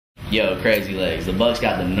Yo, Crazy Legs, the Bucs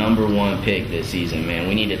got the #1 pick this season, man.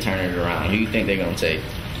 We need to turn it around. Who you think they're gonna take?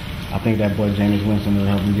 I think that boy Jameis Winston will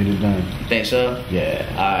help him get it done. You think so? Yeah.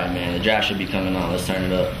 Alright, man, the draft should be coming on. Let's turn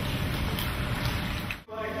it up.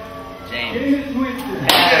 Jameis Winston.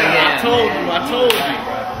 Yeah, I told you. I told you.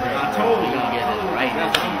 We're gonna get this right now.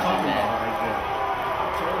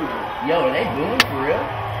 Yo, are they booing for real?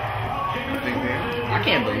 I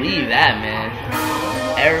can't believe that, man.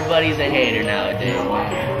 Everybody's a hater nowadays,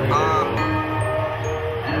 man.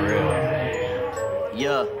 For real.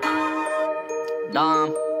 Yeah.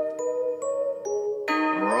 Dom.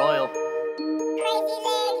 Royal.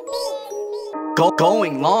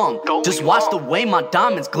 Going long, just watch the way my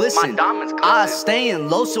diamonds glisten. I staying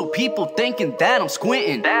low so people thinking that I'm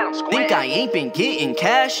squinting. Think I ain't been getting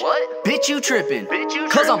cash? What? Bitch, you tripping.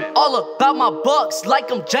 Cause I'm all about my bucks like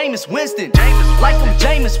I'm Jameis Winston. Like I'm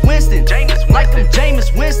Jameis Winston. Like I'm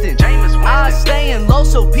Jameis Winston. I staying low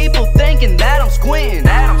so people thinking that I'm squinting.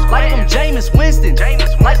 Like I'm Jameis Winston.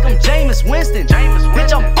 Like I'm Jameis Winston.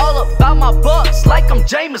 Bitch, I'm all about my bucks like I'm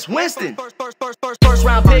Jameis Winston. First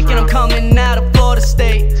round pick and I'm coming out of Florida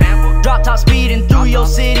State. Drop top speeding through your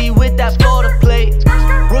city with that Florida plate.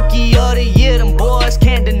 Rookie of the year, them boys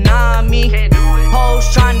can't deny me.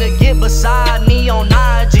 Hoes trying to get beside me on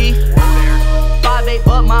IG. 5'8",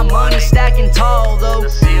 but my money stacking tall though.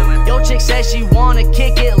 Yo chick says she wanna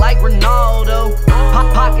kick it like Ronaldo.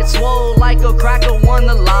 Pocket swole like a cracker won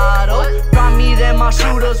the lotto. Try me then my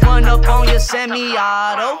shooters run up on your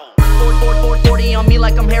semi-auto. 40 on me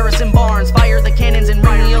like I'm Harrison Barnes. Fire the cannons and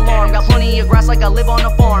ring the alarm. Got plenty of grass like I live on a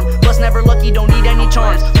farm. Plus never lucky, don't need any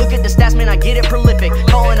charms. Look at the stats, man, I get it prolific.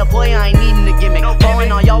 Calling a play, I ain't needing a gimmick.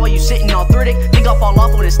 Falling on y'all while you sitting arthritic. Think I'll fall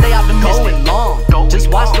off when it stay optimistic. Going long, just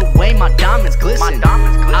watch the way my diamonds glisten.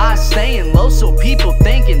 I staying low so people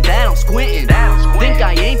thinking that I'm squinting. Think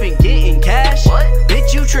I ain't been getting cash?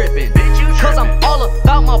 Bitch, you tripping. Cause I'm all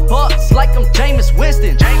about my bucks like I'm Jameis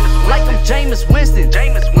Winston. Like I'm Jameis Winston.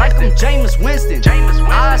 Like I'm Jameis Winston.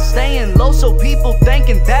 I staying low so people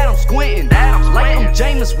thinking that I'm squinting. Like I'm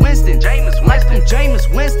Jameis Winston. Like I'm Jameis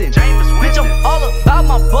Winston. Bitch, I'm all about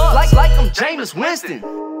my bucks like I'm Jameis Winston.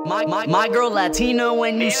 My girl Latina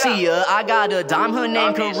when you see her. I got a dime, her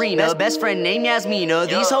name Karina. Best friend named Yasmina.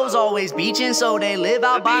 These hoes always beaching, so they live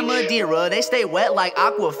out by Madeira. They stay wet like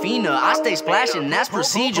Aquafina. I stay splashing, that's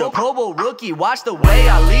procedure. Pro Bowl rookie, watch the way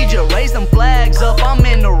I lead you. Raise them flags up, I'm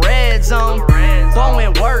in the red zone.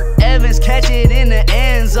 Throwing work, Evans catch it in the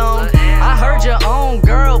end zone. I heard your own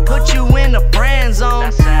girl put you in the friend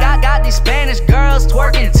zone. Got these Spanish girls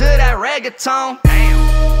twerking to that reggaeton.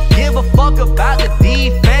 Give a fuck about the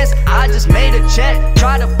defense. I just made a check.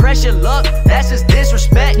 Try to press your luck, that's just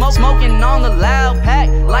disrespect. Smoking on the loud pack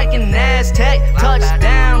like an Aztec.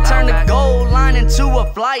 Touchdown, turn the goal line into a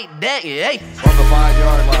flight deck. Hey. On the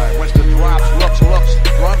 5-yard line.